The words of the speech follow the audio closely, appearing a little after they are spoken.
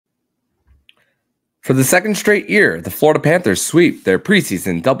For the second straight year, the Florida Panthers sweep their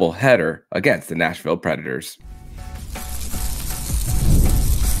preseason doubleheader against the Nashville Predators.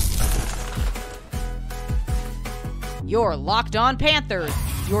 You're Locked On Panthers,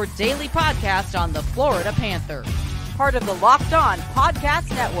 your daily podcast on the Florida Panthers. Part of the Locked On Podcast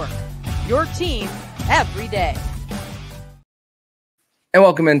Network, your team every day. And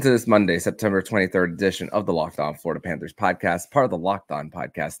welcome into this Monday, September 23rd edition of the Locked On Florida Panthers podcast, part of the Locked On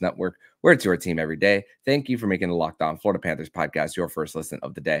Podcast Network, where it's your team every day. Thank you for making the Locked On Florida Panthers podcast your first listen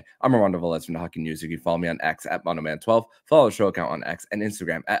of the day. I'm Armando Velez from the Hockey News. You can follow me on X at MondoMan12, follow the show account on X and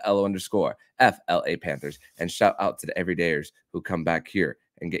Instagram at LO_FLA Panthers, and shout out to the everydayers who come back here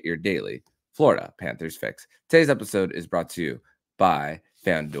and get your daily Florida Panthers fix. Today's episode is brought to you by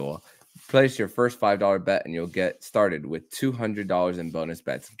FanDuel. Place your first $5 bet and you'll get started with $200 in bonus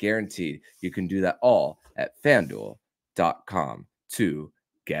bets guaranteed. You can do that all at FanDuel.com to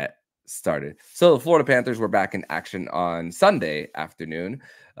get started. So the Florida Panthers were back in action on Sunday afternoon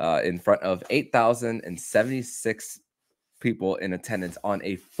in front of 8,076 people in attendance on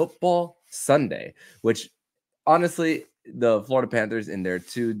a football Sunday, which honestly, the Florida Panthers in their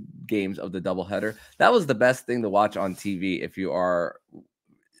two games of the doubleheader, that was the best thing to watch on TV if you are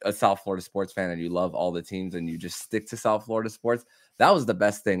a South Florida sports fan and you love all the teams and you just stick to South Florida sports. That was the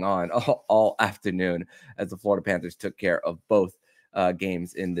best thing on all afternoon as the Florida Panthers took care of both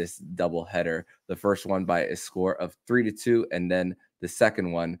games in this doubleheader. The first one by a score of 3-2, and then the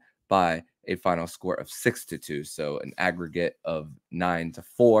second one by a final score of 6-2. So an aggregate of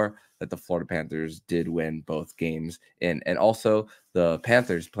 9-4 that the Florida Panthers did win both games in. And also the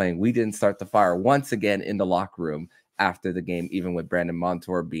Panthers playing "We Didn't Start the Fire" once again in the locker room after the game, even with Brandon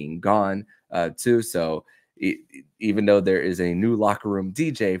Montour being gone too. So even though there is a new locker room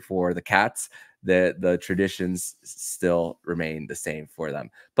DJ for the Cats, the traditions still remain the same for them.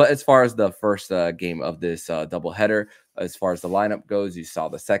 But as far as the first game of this doubleheader, as far as the lineup goes, you saw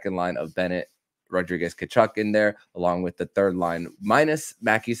the second line of Bennett, Rodriguez, Tkachuk in there, along with the third line minus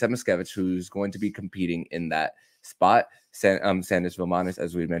Mackie Samoskevich, who's going to be competing in that spot. Sandis Vilmanis,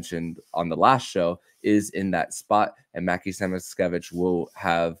 as we mentioned on the last show, is in that spot, and Mackie Samoskevich will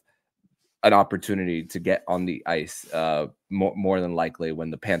have an opportunity to get on the ice more than likely when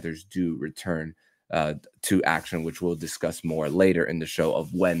the Panthers do return to action, which we'll discuss more later in the show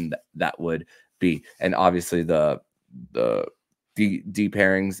of when that would be. And obviously the D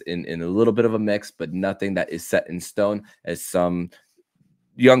pairings in a little bit of a mix, but nothing that is set in stone, as some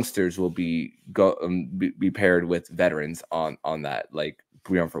youngsters will be paired with veterans on that, like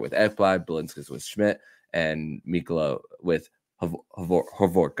Bjornfurt with Ekblad, Belinskas with Schmidt, and Mikkola with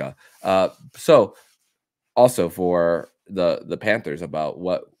Hovorka. So also for the Panthers, about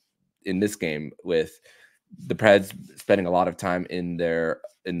what in this game with the Preds spending a lot of time in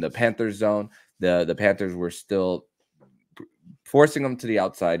the Panthers zone, the Panthers were still forcing them to the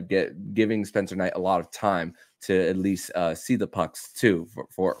outside, giving Spencer Knight a lot of time to at least see the pucks too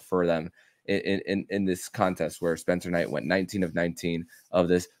for them in this contest, where Spencer Knight went 19 of 19 of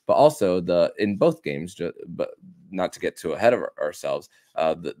this, but also in both games, but not to get too ahead of ourselves,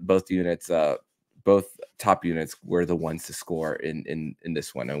 both top units were the ones to score in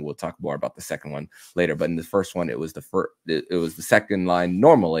this one, and we'll talk more about the second one later. But in the first one, it was the second line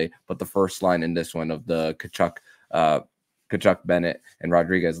normally, but the first line in this one of the Tkachuk, Bennett, and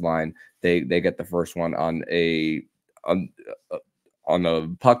Rodriguez line, they get the first one on a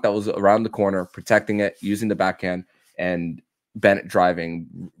puck that was around the corner, protecting it, using the backhand, and Bennett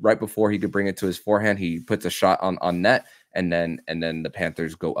driving right before he could bring it to his forehand. He puts a shot on net, and then the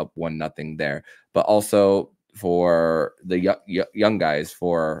Panthers go up 1-0 there. But also for the young guys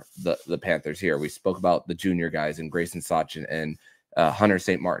for the Panthers here, we spoke about the junior guys and Grayson Sachin and Hunter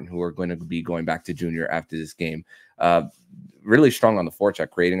St. Martin, who are going to be going back to junior after this game. Really strong on the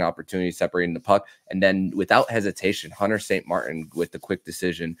forecheck, creating opportunities, separating the puck, and then without hesitation, Hunter St. Martin with the quick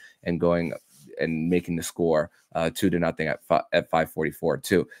decision and going and making the score 2-0 at 5:44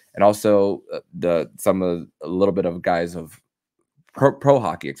 too. And also a little bit of guys of pro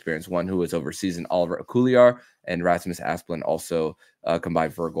hockey experience, one who was overseas in Oliver Akuliar and Rasmus Asplund also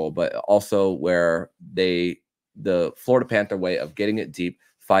combined for a goal, but also where the Florida Panther way of getting it deep,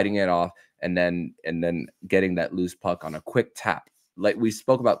 fighting it off, and then getting that loose puck on a quick tap. Like we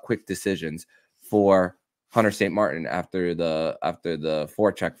spoke about quick decisions for Hunter St. Martin after the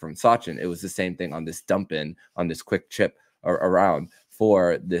forecheck from Sachin. It was the same thing on this dump in, on this quick chip around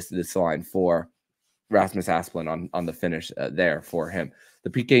for this line for Rasmus Asplund on the finish there for him. The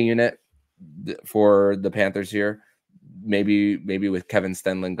PK unit for the Panthers here, maybe with Kevin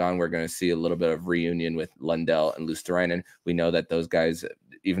Stenlund gone, we're going to see a little bit of reunion with Lundell and Luosterainen. We know that those guys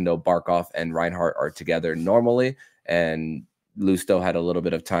even though Barkov and Reinhart are together normally, and Lusto had a little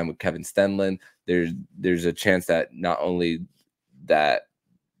bit of time with Kevin Stenlin, there's a chance that not only that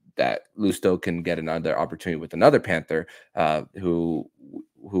Lusto can get another opportunity with another Panther, who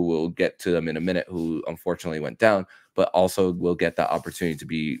will get to them in a minute, who unfortunately went down, but also will get that opportunity to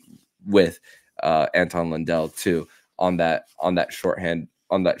be with Anton Lundell too on that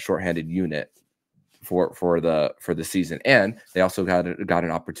shorthanded unit for the season. And they also got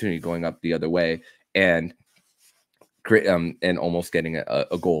an opportunity going up the other way and almost getting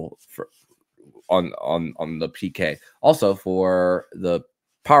a goal on the PK. Also for the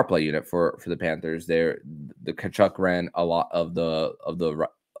power play unit for the Panthers, the Tkachuk ran a lot of the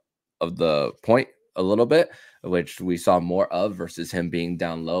point a little bit, which we saw more of versus him being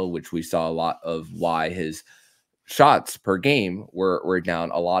down low, which we saw a lot of why his shots per game were down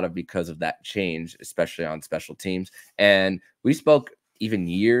a lot of because of that change, especially on special teams. And we spoke even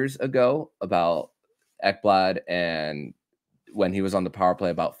years ago about Ekblad and when he was on the power play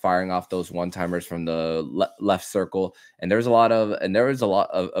about firing off those one-timers from the left circle, and there was a lot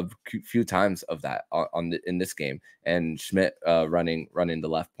of few times of that in this game, and Schmidt running the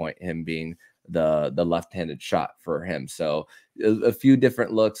left point, him being the left-handed shot for him. So a few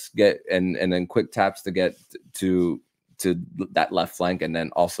different looks and then quick taps to get to that left flank, and then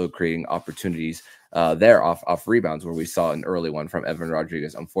also creating opportunities there off rebounds, where we saw an early one from Evan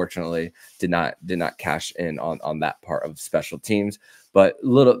Rodriguez. Unfortunately, did not cash in on that part of special teams, but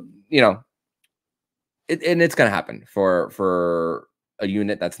little, and it's going to happen for a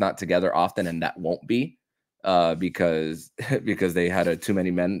unit that's not together often, and that won't be because they had a too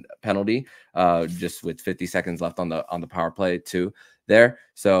many men penalty just with 50 seconds left on the power play too there.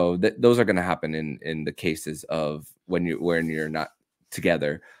 So those are going to happen in the cases of when you're not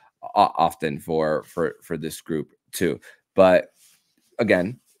together often for this group too. But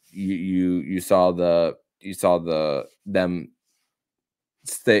again, you saw them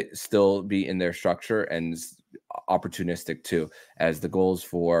still be in their structure and opportunistic too, as the goals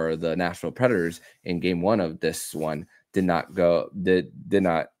for the Nashville Predators in game one of this one did not go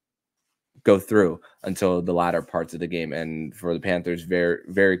through until the latter parts of the game. And for the Panthers, very,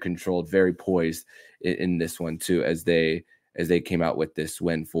 very controlled, very poised in this one too, as they came out with this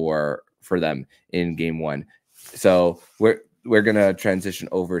win for them in game one. So we're going to transition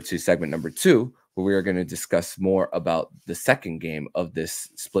over to segment number 2, where we are going to discuss more about the second game of this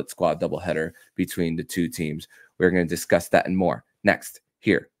split squad doubleheader between the two teams. We're going to discuss that and more next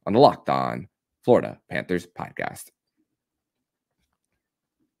here on the Locked On Florida Panthers podcast.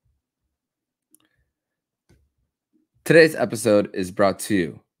 Today's episode is brought to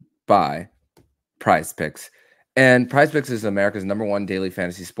you by Prize Picks. And Prize Picks is America's #1 daily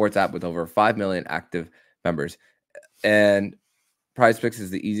fantasy sports app with over 5 million active members. And Prize Picks is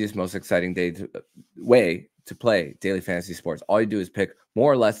the easiest, most exciting way to play daily fantasy sports. All you do is pick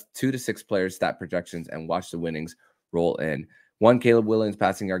more or less 2 to 6 players' stat projections and watch the winnings roll in. One Caleb Williams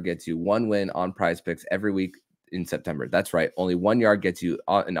passing yard gets you 1 win on Prize Picks every week in September. That's right. Only 1 yard gets you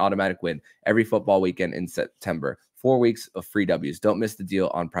an automatic win every football weekend in September. 4 weeks of free W's. Don't miss the deal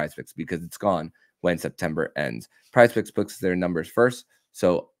on Prize Picks because it's gone when September ends. Prize Picks puts their numbers first,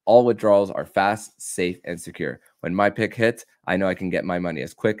 so all withdrawals are fast, safe, and secure. When my pick hits, I know I can get my money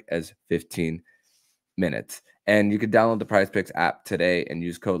as quick as 15 minutes. And you can download the Prize Picks app today and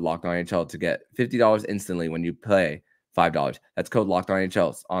use code LOCKEDONNHL to get $50 instantly when you play $5. That's code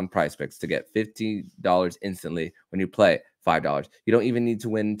LOCKEDONNHL on Prize Picks to get $50 instantly when you play $5. You don't even need to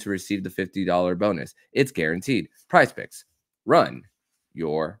win to receive the $50 bonus. It's guaranteed. Prize Picks. Run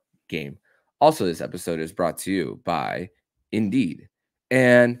your game. Also, this episode is brought to you by Indeed.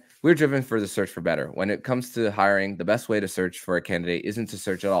 And we're driven for the search for better. When it comes to hiring, the best way to search for a candidate isn't to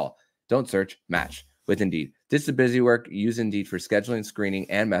search at all. Don't search, match with Indeed. This is busy work. Use Indeed for scheduling, screening,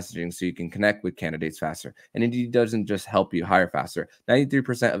 and messaging so you can connect with candidates faster. And Indeed doesn't just help you hire faster.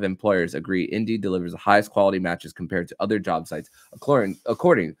 93% of employers agree Indeed delivers the highest quality matches compared to other job sites, according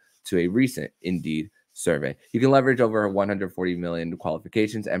to a recent Indeed survey. You can leverage over 140 million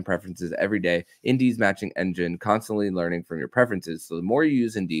qualifications and preferences every day. Indeed's matching engine constantly learning from your preferences, so the more you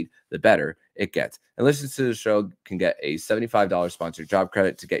use Indeed, the better it gets. And listeners to the show can get a $75 sponsored job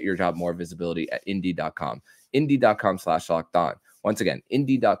credit to get your job more visibility at Indeed.com. Indeed.com/lockedon. Once again,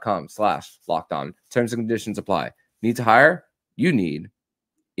 Indeed.com/lockedon. Terms and conditions apply. Need to hire? You need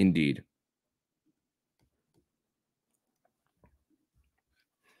Indeed.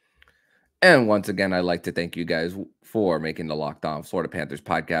 And once again, I'd like to thank you guys for making the Locked On Florida Panthers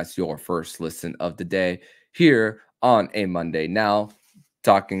podcast your first listen of the day here on a Monday. Now,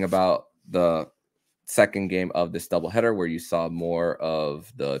 talking about the second game of this doubleheader, where you saw more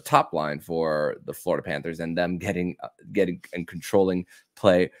of the top line for the Florida Panthers and them getting and controlling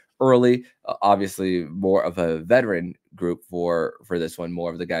play early. Obviously, more of a veteran group for this one, more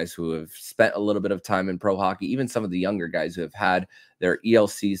of the guys who have spent a little bit of time in pro hockey, even some of the younger guys who have had their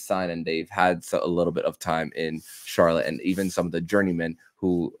ELCs signed and they've had a little bit of time in Charlotte, and even some of the journeymen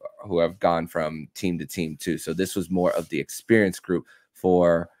who have gone from team to team too. So this was more of the experienced group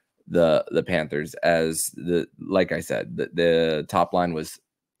for the Panthers, as like I said, the top line was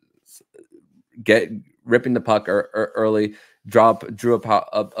ripping the puck early, drew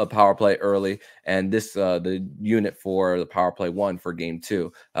a power play early, and this the unit for the power play won for game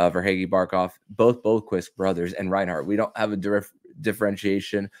 2 for Hagee, Barkov, both Boquist brothers, and Reinhart. We don't have a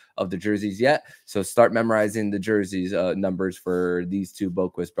differentiation of the jerseys yet, so start memorizing the jerseys numbers for these two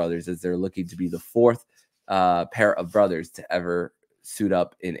Boquist brothers, as they're looking to be the 4th pair of brothers to ever suit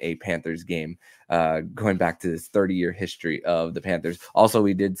up in a Panthers game, going back to this 30-year history of the Panthers. Also,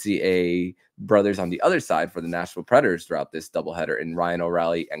 we did see a brothers on the other side for the Nashville Predators throughout this doubleheader in Ryan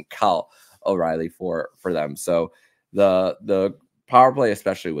O'Reilly and Kyle O'Reilly for them. So the power play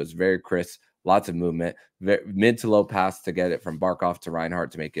especially was very crisp, lots of movement, mid to low pass to get it from Barkov to Reinhart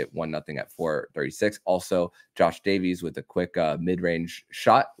to make it 1-0 at 4:36. Also, Josh Davies with a quick mid-range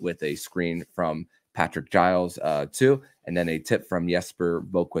shot with a screen from Patrick Giles too, and then a tip from Jesper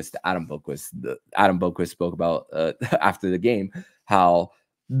Boquist to Adam Boquist. Adam Boquist spoke about after the game how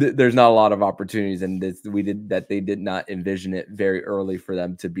there's not a lot of opportunities, and they did not envision it very early for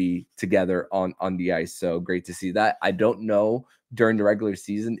them to be together on the ice. So great to see that. I don't know during the regular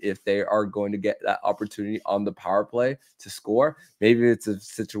season if they are going to get that opportunity on the power play to score. Maybe it's a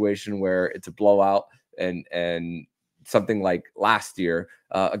situation where it's a blowout and something like last year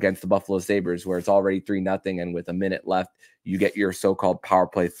against the Buffalo Sabres, where it's already 3-0, and with a minute left, you get your so-called power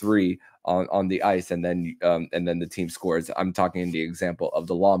play 3 on the ice, and then the team scores. I'm talking in the example of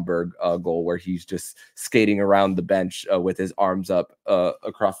the Lomberg goal, where he's just skating around the bench with his arms up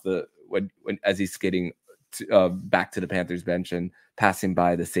across as he's skating back to the Panthers bench and passing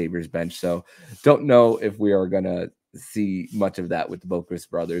by the Sabres bench. So don't know if we are gonna see much of that with the Boquist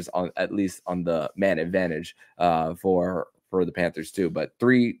brothers, at least on the man advantage for the Panthers too. But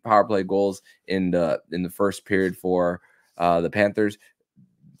 3 power play goals in the first period for the Panthers,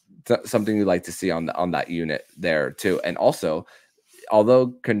 something you like to see on that unit there too. And also,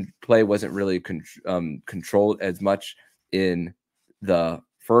 although play wasn't really controlled as much in the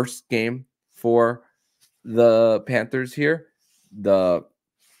first game for the Panthers here, the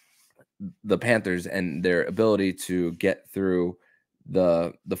Panthers and their ability to get through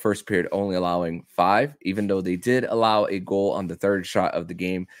the first period, only allowing 5, even though they did allow a goal on the 3rd shot of the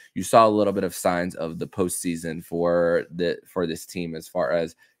game, you saw a little bit of signs of the postseason for this team, as far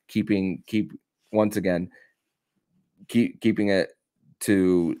as keeping it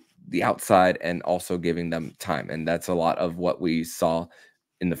to the outside and also giving them time. And that's a lot of what we saw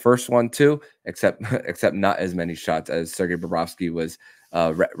in the first one too, except not as many shots, as Sergei Bobrovsky was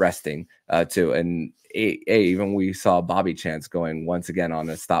resting too. And even we saw Bobby Chance going once again on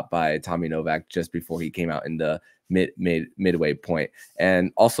a stop by Tommy Novak just before he came out in the midway point.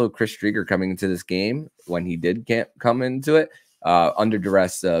 And also Chris Drieger coming into this game, when he did come into it under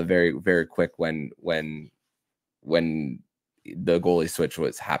duress, very, very quick when the goalie switch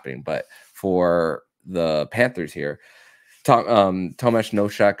was happening. But for the Panthers here, Tomas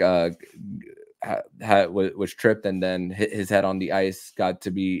Nosek was tripped and then hit his head on the ice, got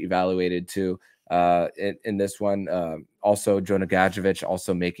to be evaluated too in this one. Also, Jonah Gadjevich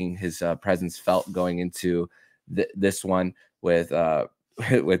also making his presence felt going into this one with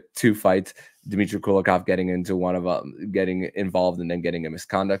 2 fights. Dmitry Kulikov getting into one of them, getting involved and then getting a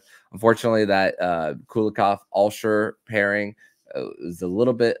misconduct. Unfortunately, that Kulikov-Alsher pairing is a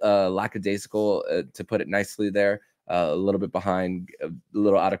little bit lackadaisical, to put it nicely there. A little bit behind, a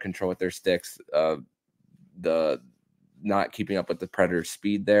little out of control with their sticks. The not keeping up with the Predators'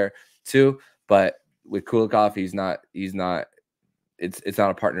 speed there too. But with Kulikov, it's not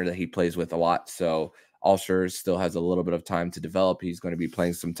a partner that he plays with a lot. So Alsher still has a little bit of time to develop. He's going to be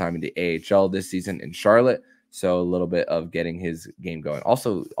playing some time in the AHL this season in Charlotte. So a little bit of getting his game going.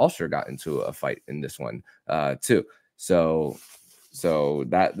 Also, Alsher got into a fight in this one too. So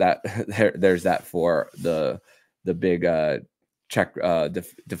there's that for the big Czech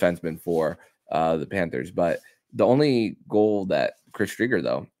defenseman for the Panthers. But the only goal that Chris Drieger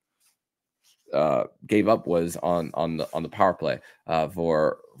though gave up was on the power play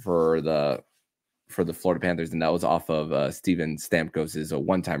for the Florida Panthers, and that was off of Steven Stamkos' a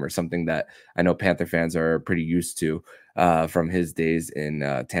one-timer, something that I know Panther fans are pretty used to from his days in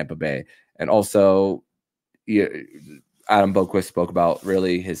Tampa Bay. And also, Adam Boquist spoke about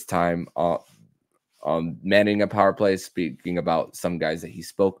really his time on manning a power play, speaking about some guys that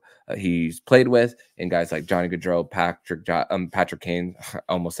he's played with, and guys like Johnny Gaudreau, Patrick Kane. I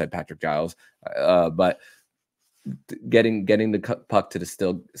almost said Patrick Giles, but getting the puck to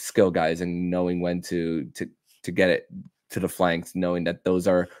the skill guys and knowing when to get it to the flanks, knowing that those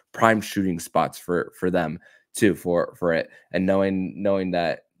are prime shooting spots for them too, for it, and knowing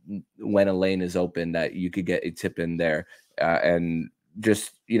that when a lane is open that you could get a tip in there, and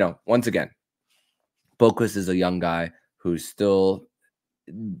just, once again, Boquist is a young guy who still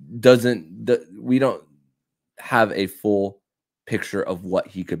we don't have a full picture of what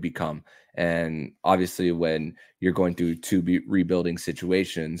he could become. And obviously, when you're going through two rebuilding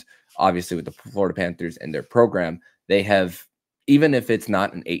situations, obviously with the Florida Panthers and their program, they have, even if it's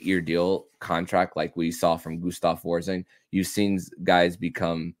not an 8-year deal contract like we saw from Gustav Forsing, you've seen guys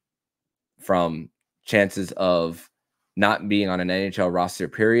become from chances of not being on an NHL roster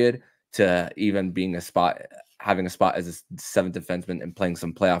period to even being having a spot as a seventh defenseman and playing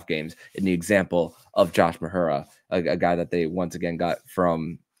some playoff games. In the example of Josh Mahura, a guy that they once again got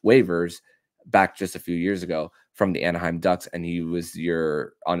from waivers back just a few years ago from the Anaheim Ducks, and he was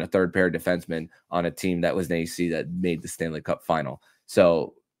on a third pair defenseman on a team that was an AC that made the Stanley Cup final.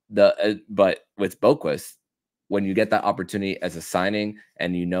 So but with Boquist, when you get that opportunity as a signing,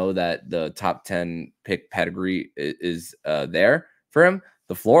 and that the top 10 pick pedigree is there for him,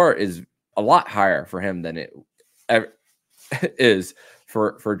 the floor is a lot higher for him than it ever is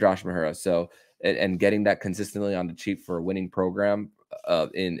for Josh Mahura. So, and getting that consistently on the cheap for a winning program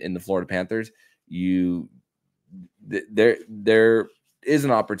in the Florida Panthers, there is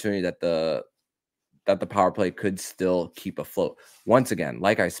an opportunity that the power play could still keep afloat. Once again,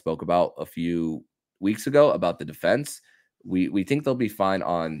 like I spoke about a few weeks ago about the defense, we think they'll be fine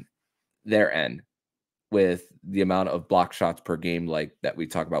on their end with the amount of block shots per game like that we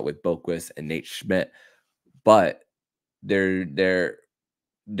talk about with Boquist and Nate Schmidt. But there's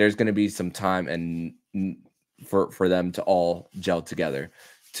going to be some time and for them to all gel together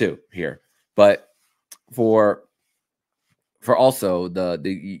too here. But for also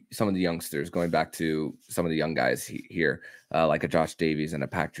some of the youngsters, going back to some of the young guys here, like a Josh Davies and a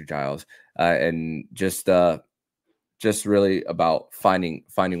Patrick Giles, and just really about finding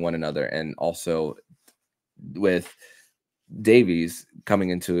one another. And also with Davies coming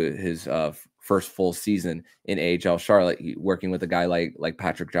into his first full season in AHL Charlotte, working with a guy like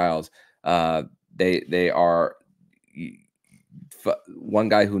Patrick Giles, they are one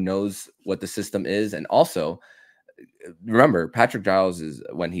guy who knows what the system is. And also, remember, Patrick Giles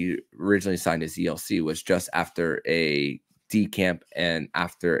when he originally signed his ELC was just after a D camp and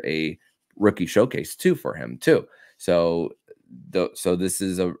after a rookie showcase too for him too. So this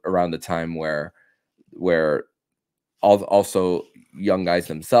is around the time where also young guys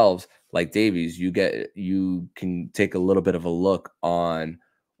themselves like Davies, you can take a little bit of a look on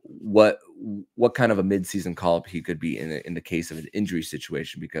what kind of a midseason call-up he could be in the case of an injury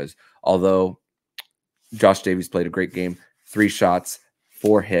situation, because although Josh Davies played a great game, 3 shots,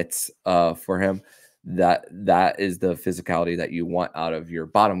 4 hits for him, that is the physicality that you want out of your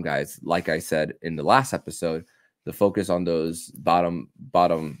bottom guys. Like I said in the last episode, the focus on those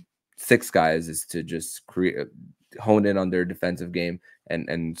bottom 6 guys is to just hone in on their defensive game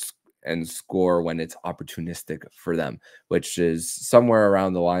and score when it's opportunistic for them, which is somewhere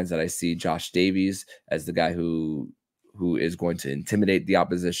around the lines that I see Josh Davies as the guy who is going to intimidate the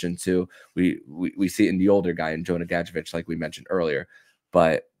opposition too. We see it in the older guy in Jonah Gadjevich, like we mentioned earlier,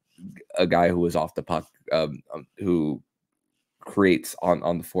 but a guy who is off the puck, who creates on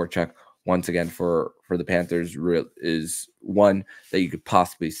the forecheck. Once again, for the Panthers, is one that you could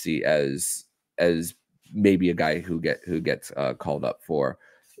possibly see as maybe a guy who gets called up for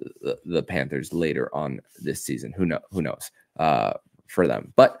the Panthers later on this season. Who knows for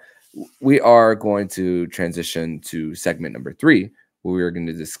them. But we are going to transition to segment number 3, where we are going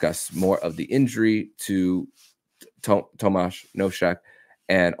to discuss more of the injury to Tomas Nosek,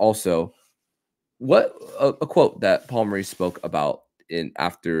 and also what a quote that Paul Maurice spoke about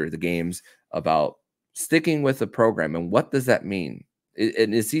after the games about sticking with the program, and what does that mean?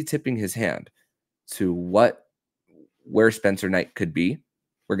 And is he tipping his hand to where Spencer Knight could be?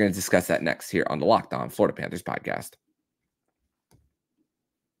 We're going to discuss that next here on the Locked On Florida Panthers podcast.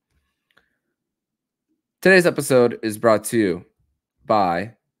 Today's episode is brought to you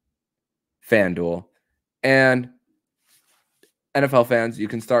by FanDuel. And NFL fans, you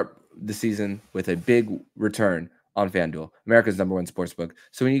can start the season with a big return on FanDuel, America's #1 sportsbook.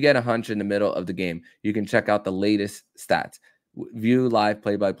 So when you get a hunch in the middle of the game, you can check out the latest stats. view live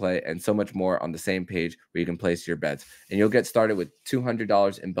play-by-play, and so much more on the same page where you can place your bets. And you'll get started with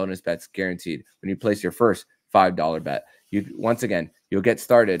 $200 in bonus bets guaranteed when you place your first $5 bet. You'll get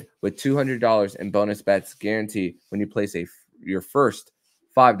started with $200 in bonus bets guaranteed when you place your first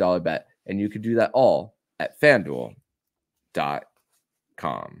 $5 bet. And you can do that all at FanDuel.com.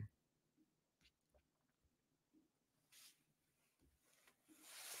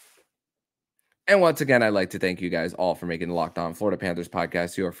 And once again, I'd like to thank you guys all for making the Locked On Florida Panthers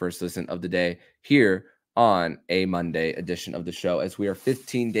podcast your first listen of the day here on a Monday edition of the show, as we are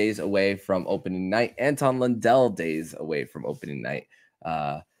 15 days away from opening night. Anton Lundell days away from opening night,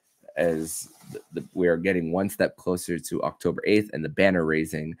 as we are getting one step closer to October 8th and the banner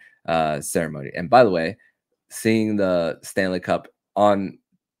raising ceremony. And by the way, seeing the Stanley Cup on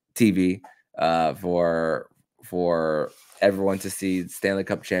TV for everyone to see Stanley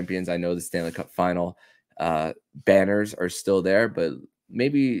Cup champions. I know the Stanley Cup final banners are still there, but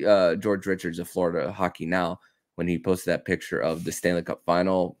maybe George Richards of Florida Hockey Now, when he posted that picture of the Stanley Cup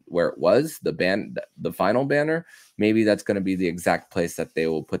final where it was the final banner, maybe that's going to be the exact place that they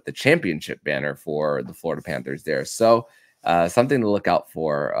will put the championship banner for the Florida Panthers there. So something to look out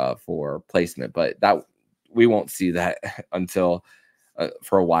for placement, but that we won't see that until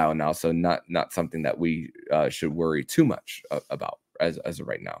for a while now. So not something that we should worry too much about as of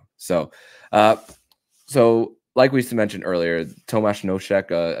right now. So like we mentioned earlier, Tomas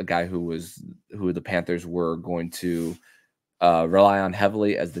Nosek, a guy who the Panthers were going to rely on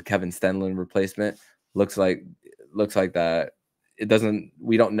heavily as the Kevin Stenlund replacement, looks like that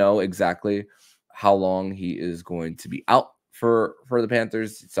we don't know exactly how long he is going to be out for the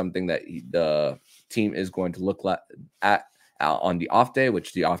Panthers. It's something that the team is going to look at on the off day,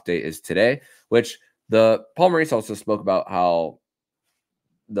 which the off day is today, which Paul Maurice also spoke about how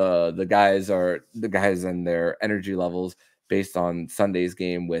the guys and their energy levels based on Sunday's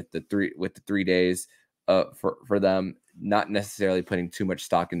game with the 3 days for them, not necessarily putting too much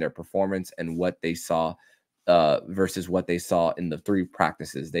stock in their performance and what they saw versus what they saw in the 3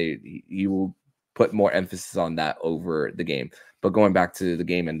 practices. He will put more emphasis on that over the game. But going back to the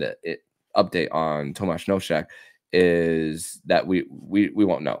game and the update on Tomas Nosek is that we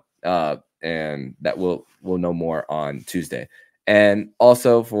won't know, and that we'll know more on Tuesday. And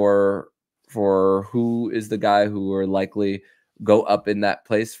also for who is the guy who will likely go up in that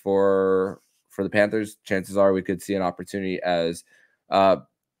place for the Panthers, chances are we could see an opportunity as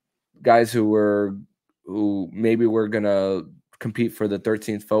guys who maybe we're gonna compete for the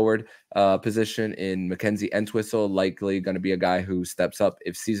 13th forward position in Mackenzie Entwistle, likely going to be a guy who steps up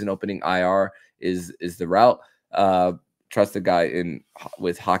if season opening IR is the route. Trusted guy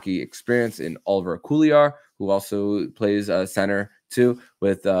with hockey experience in Oliver Couliar, who also plays center too,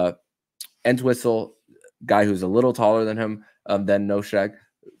 with Entwistle, guy who's a little taller than him, than Nosek,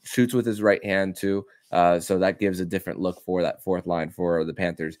 shoots with his right hand too. So that gives a different look for that fourth line for the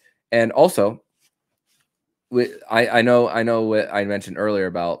Panthers. And also, I know what I mentioned earlier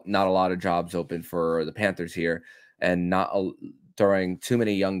about not a lot of jobs open for the Panthers here, and not throwing too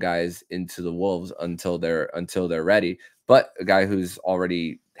many young guys into the Wolves until they're ready. But a guy who's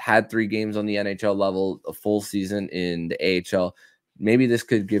already had 3 games on the NHL level, a full season in the AHL, maybe this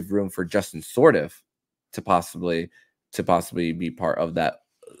could give room for Justin Sordiff to possibly be part of the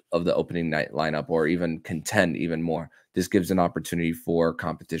opening night lineup, or even contend even more. This gives an opportunity for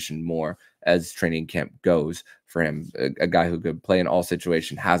competition more as training camp goes for him. A guy who could play in all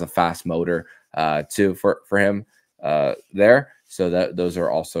situations, has a fast motor too for him there. So that those are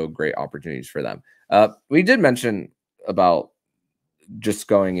also great opportunities for them. We did mention about just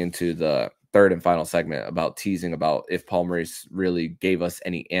going into the third and final segment about teasing about if Paul Maurice really gave us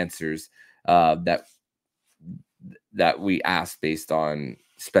any answers that we asked based on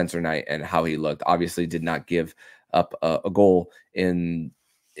Spencer Knight and how he looked. Obviously did not give up a goal in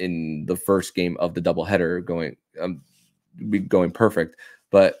the first game of the doubleheader going perfect.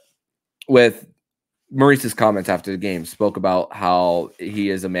 But with Maurice's comments after the game, spoke about how he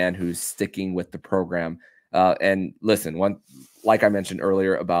is a man who's sticking with the program. And listen, like I mentioned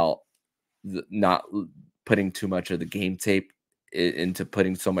earlier about not putting too much of the game tape into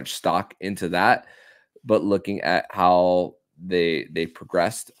putting so much stock into that, but looking at how they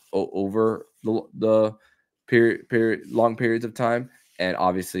progressed over the long periods of time. And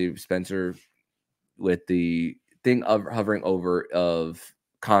obviously Spencer, with the thing of hovering over of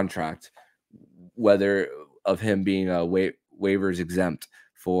contract, whether of him being a waivers exempt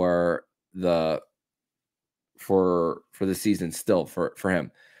for the season still for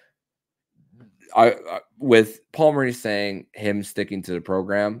him. I with Paul Maurice saying him sticking to the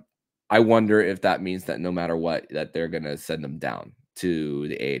program, I wonder if that means that no matter what, that they're going to send him down to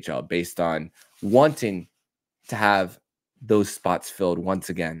the AHL based on wanting to have those spots filled once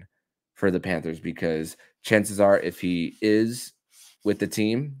again for the Panthers, because chances are if he is with the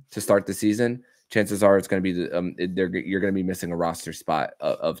team to start the season, chances are it's going to be you're going to be missing a roster spot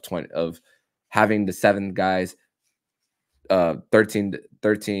of 20 of having the 7 guys, 13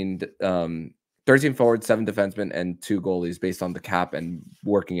 forwards, 7 defensemen, and 2 goalies based on the cap and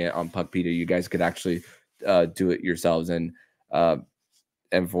working it on puck Peter. You guys could actually do it yourselves, and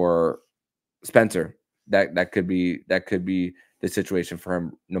for Spencer, that could be the situation for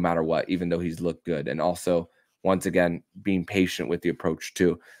him no matter what, even though he's looked good. And also, once again, being patient with the approach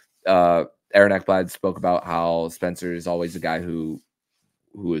too. Aaron Ekblad spoke about how Spencer is always a guy who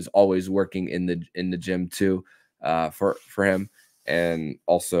is always working in the gym too, for him, and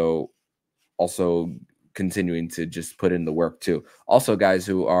also continuing to just put in the work too. Also, guys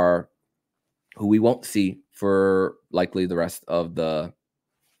who we won't see for likely the rest of the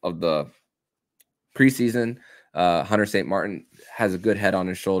preseason. Hunter St. Martin has a good head on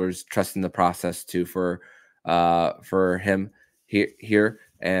his shoulders, trusting the process too for him here,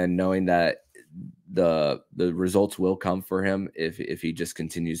 and knowing that the results will come for him if he just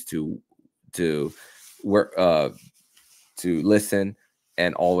continues to work, to listen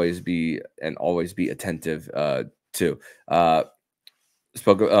and always be attentive too. Aaron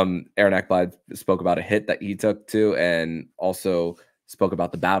Ekblad spoke about a hit that he took too, and also spoke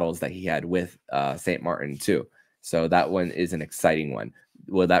about the battles that he had with St. Martin too. So that one is an exciting one.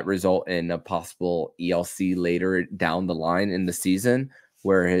 Will that result in a possible ELC later down the line in the season,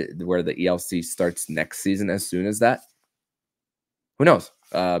 where the ELC starts next season as soon as that? Who knows?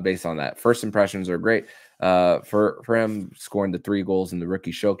 Based on that, first impressions are great for him, scoring the 3 goals in the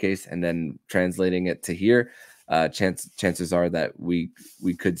rookie showcase and then translating it to here. Chances are that we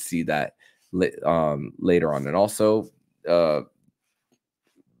could see that later on. And also,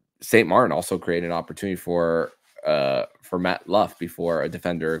 St. Martin also created an opportunity for Matt Luff before a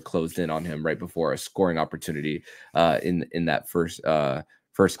defender closed in on him right before a scoring opportunity in that first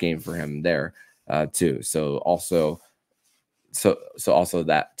game for him there too. So also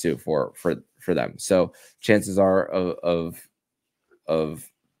that too for them. So chances are of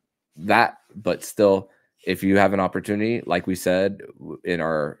that, but still, if you have an opportunity, like we said in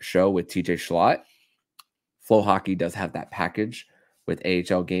our show with TJ Schlott, Flow Hockey does have that package with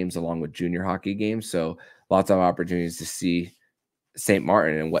AHL games along with junior hockey games. So lots of opportunities to see St.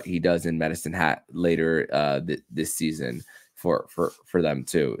 Martin and what he does in Medicine Hat later this season for them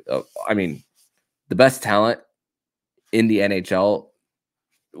too. I mean, the best talent in the NHL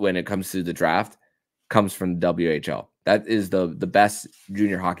when it comes to the draft comes from the WHL. That is the best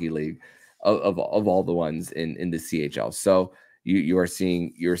junior hockey league of all the ones in the CHL. So you're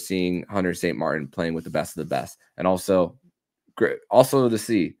seeing Hunter St. Martin playing with the best of the best, and also to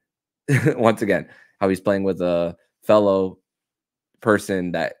see once again how he's playing with a fellow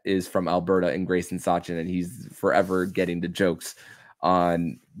person that is from Alberta and Grayson Sachin, and he's forever getting the jokes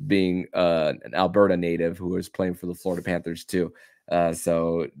on being an Alberta native who is playing for the Florida Panthers too.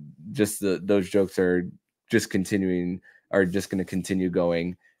 So just those jokes are just going to continue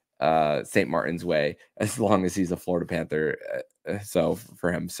going St. Martin's way as long as he's a Florida Panther. So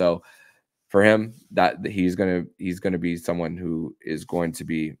for him, that he's going to be someone who is going to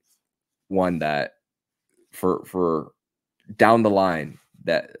be one that for down the line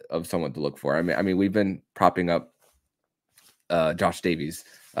that of someone to look for. I mean, we've been propping up Josh Davies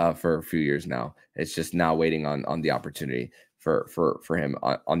for a few years now. It's just now waiting on the opportunity for him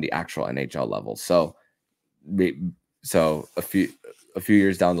on the actual NHL level. So a few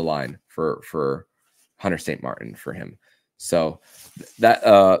years down the line for Hunter St. Martin for him. So that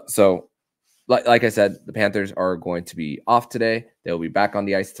like I said, the Panthers are going to be off today. They'll be back on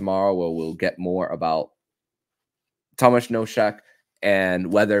the ice tomorrow, where we'll get more about Tomas Nosek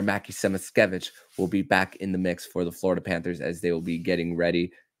and whether Mackie Semiskevich will be back in the mix for the Florida Panthers, as they will be getting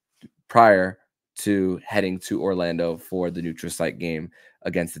ready prior to heading to Orlando for the neutral site game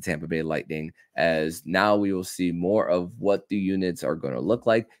against the Tampa Bay Lightning. As now we will see more of what the units are going to look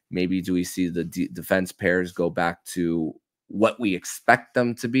like. Maybe do we see the defense pairs go back to what we expect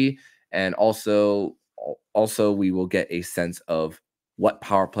them to be, and also we will get a sense of what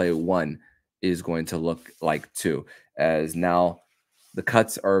power play 1 is going to look like too, as now the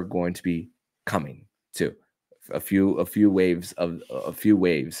cuts are going to be coming too. A few waves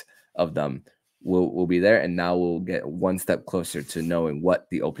of them will be there, and now we'll get one step closer to knowing what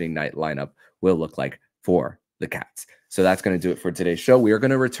the opening night lineup will look like for the Cats. So that's going to do it for today's show. We are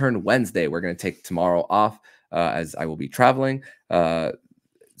going to return Wednesday. We're going to take tomorrow off as I will be traveling.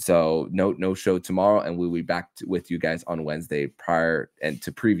 So no show tomorrow, and we'll be back with you guys on Wednesday prior and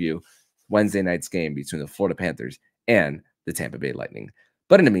to preview Wednesday night's game between the Florida Panthers and the Tampa Bay Lightning.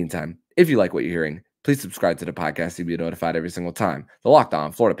 But in the meantime, if you like what you're hearing, please subscribe to the podcast to be notified every single time the Locked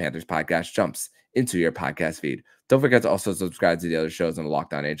On Florida Panthers podcast jumps into your podcast feed. Don't forget to also subscribe to the other shows on the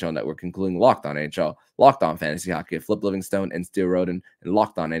Locked On NHL network, including Locked On NHL, Locked On Fantasy Hockey, Flip Livingstone, and Steel Roden, and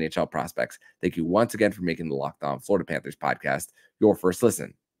Locked On NHL Prospects. Thank you once again for making the Locked On Florida Panthers podcast your first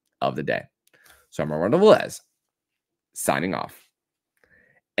listen of the day. So I'm Armando Velez, signing off.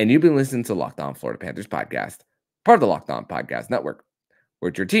 And you've been listening to Locked On Florida Panthers podcast, part of the Locked On Podcast Network.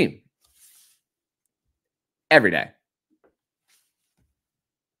 We're your team every day.